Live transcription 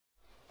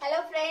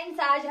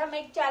आज हम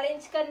एक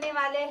चैलेंज करने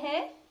वाले हैं।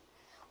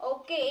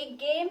 ओके, एक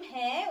गेम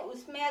है,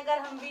 उसमें अगर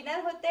हम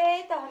विनर होते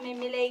हैं तो हमें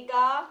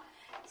मिलेगा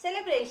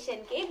सेलिब्रेशन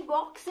के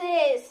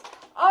बॉक्सेस,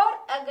 और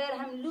अगर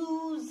हम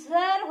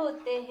लूजर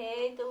होते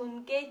हैं तो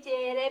उनके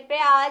चेहरे पे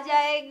आ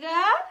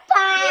जाएगा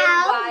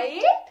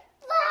white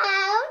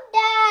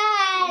powder.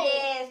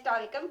 Yes,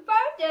 talcum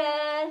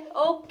powder.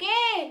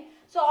 Okay,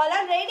 so all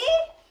are ready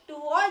to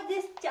watch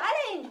this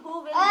challenge. Who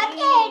will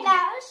Okay, win?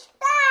 now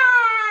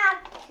start.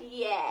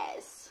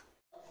 Yes.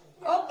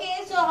 Okay,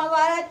 so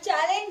हमारा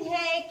चैलेंज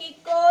है कि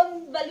कौन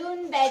बलून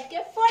बैठ के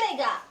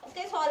फोड़ेगा।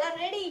 Okay, so all are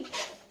ready.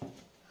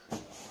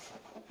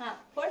 हाँ,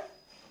 फोड़।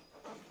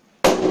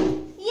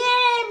 ये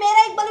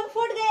मेरा एक बलून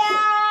फूट गया।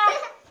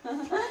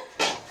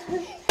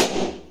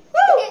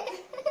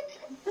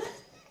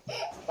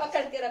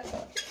 पकड़ के रखो।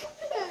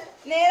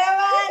 मेरा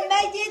वन,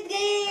 मैं जीत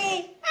गई।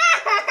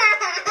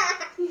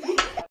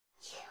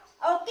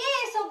 Okay,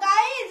 so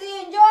guys, you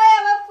enjoy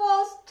our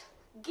first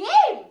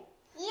game.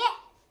 Yeah.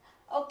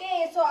 Okay,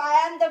 so I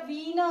am the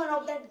winner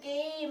of that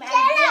game and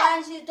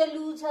Riyansh is the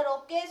loser.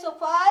 Okay, so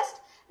first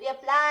we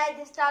apply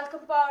this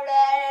talcum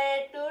powder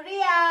to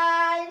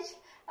Riyansh.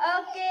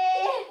 Okay.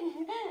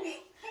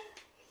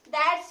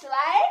 That's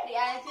why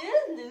Riyansh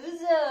is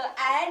loser.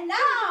 And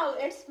now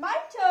it's my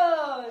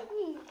turn.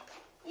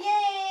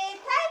 Yay!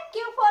 Thank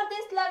you for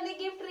this lovely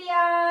gift,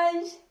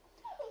 Riyansh.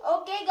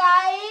 Okay,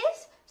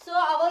 guys. So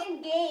our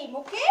game,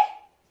 okay?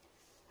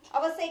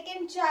 Our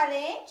second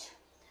challenge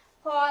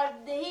for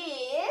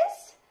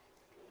this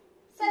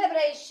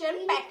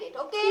celebration packet,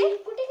 okay?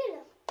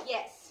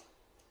 Yes.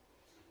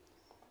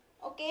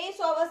 Okay,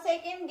 so our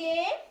second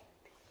game,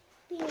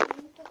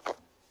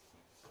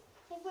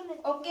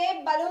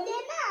 okay, balloon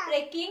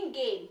breaking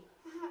game.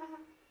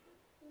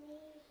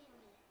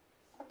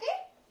 Okay?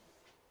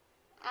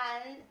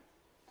 And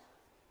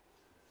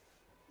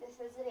this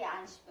is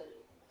Riyansh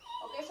balloon.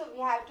 Okay, so we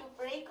have to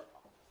break.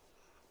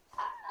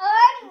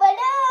 On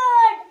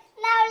balloon.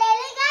 Now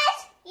ready, guys?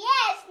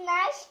 Yes.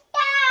 Now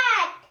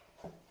start.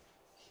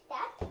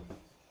 Start.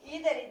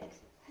 Either.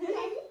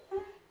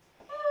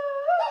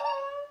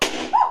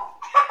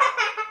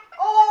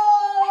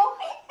 Oh!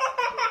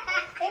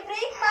 Hey,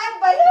 break my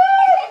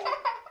balloon!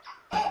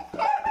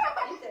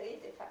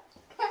 Either.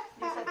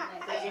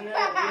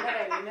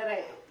 winner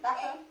है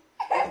दाखव.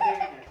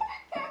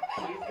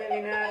 He's the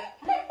winner.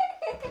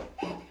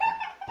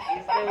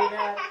 He's the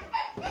winner.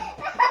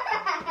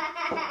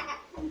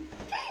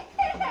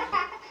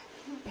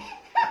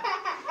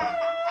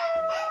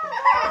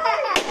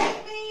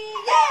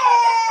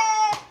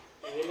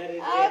 Winner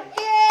is Riyansh.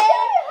 Okay,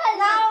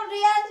 now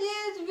Riyansh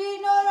is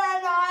winner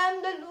and I am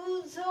the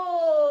loser.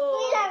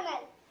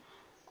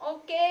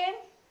 Okay.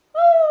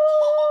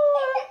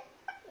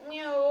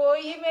 No,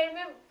 you made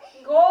me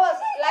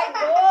ghost, like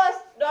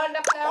ghost. Don't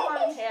apply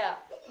on here.